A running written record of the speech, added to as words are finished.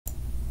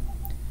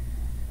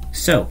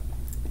So,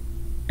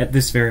 at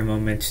this very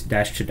moment,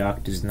 Dash to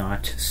Dock does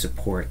not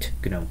support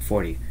GNOME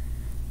 40.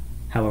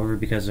 However,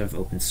 because of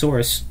open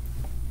source,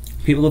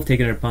 people have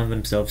taken it upon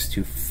themselves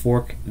to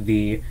fork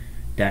the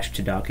Dash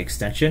to Dock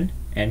extension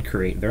and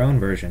create their own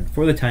version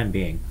for the time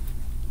being.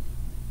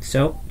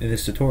 So, in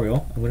this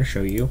tutorial, I'm going to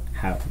show you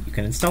how you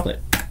can install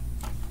it.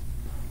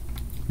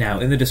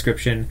 Now, in the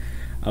description,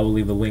 I will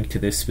leave a link to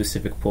this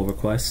specific pull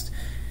request.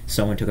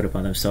 Someone took it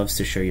upon themselves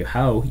to show you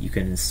how you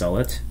can install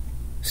it.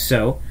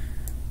 So,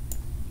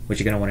 what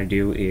you're going to want to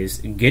do is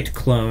git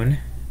clone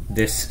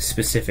this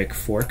specific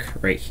fork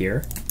right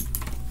here.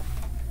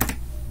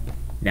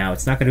 Now,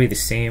 it's not going to be the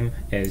same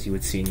as you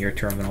would see in your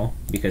terminal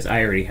because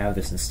I already have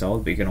this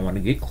installed, but you're going to want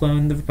to git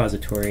clone the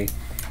repository.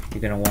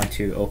 You're going to want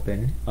to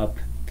open up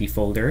the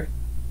folder.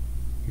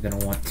 You're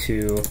going to want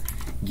to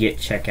git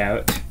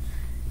checkout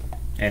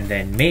and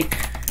then make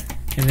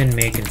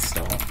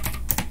install.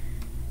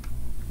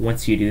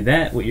 Once you do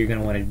that, what you're going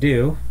to want to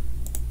do,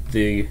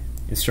 the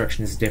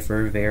instructions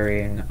differ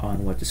varying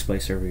on what display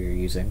server you're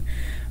using.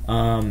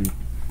 What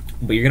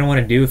you're going to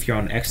want to do if you're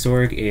on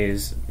Xorg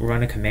is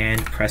run a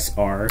command, press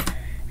R,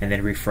 and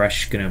then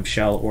refresh GNOME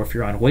shell, or if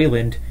you're on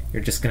Wayland,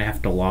 you're just going to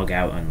have to log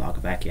out and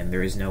log back in.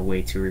 There is no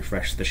way to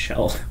refresh the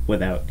shell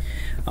without.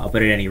 But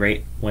at any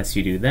rate, once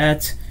you do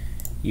that,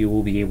 you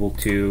will be able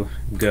to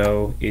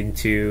go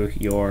into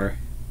your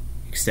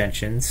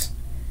extensions,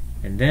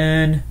 and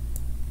then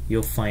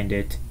you'll find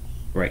it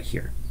right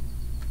here.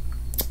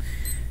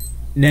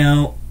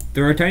 Now,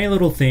 there are tiny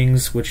little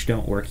things which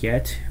don't work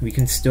yet. We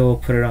can still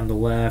put it on the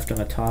left, on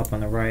the top,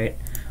 on the right,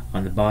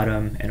 on the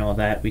bottom, and all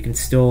that. We can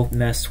still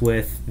mess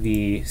with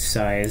the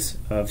size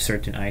of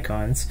certain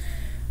icons.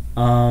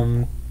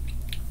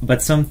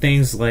 But some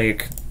things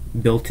like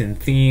built-in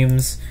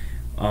themes,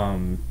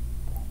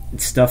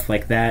 stuff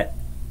like that,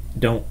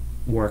 don't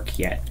work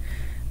yet.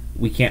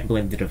 We can't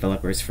blame the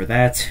developers for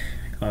that.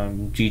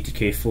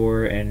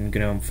 GTK4 and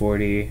GNOME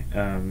 40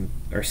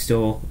 are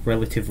still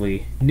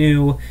relatively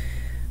new,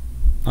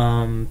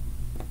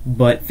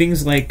 but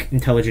things like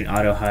intelligent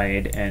auto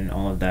hide and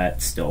all of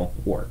that still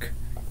work.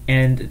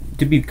 And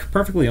to be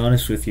perfectly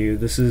honest with you,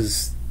 this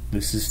is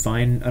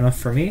fine enough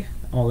for me.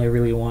 All I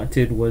really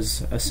wanted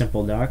was a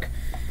simple dock.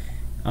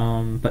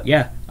 But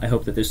yeah, I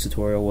hope that this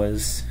tutorial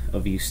was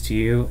of use to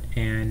you,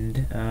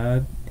 and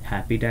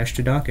happy Dash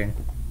to Docking.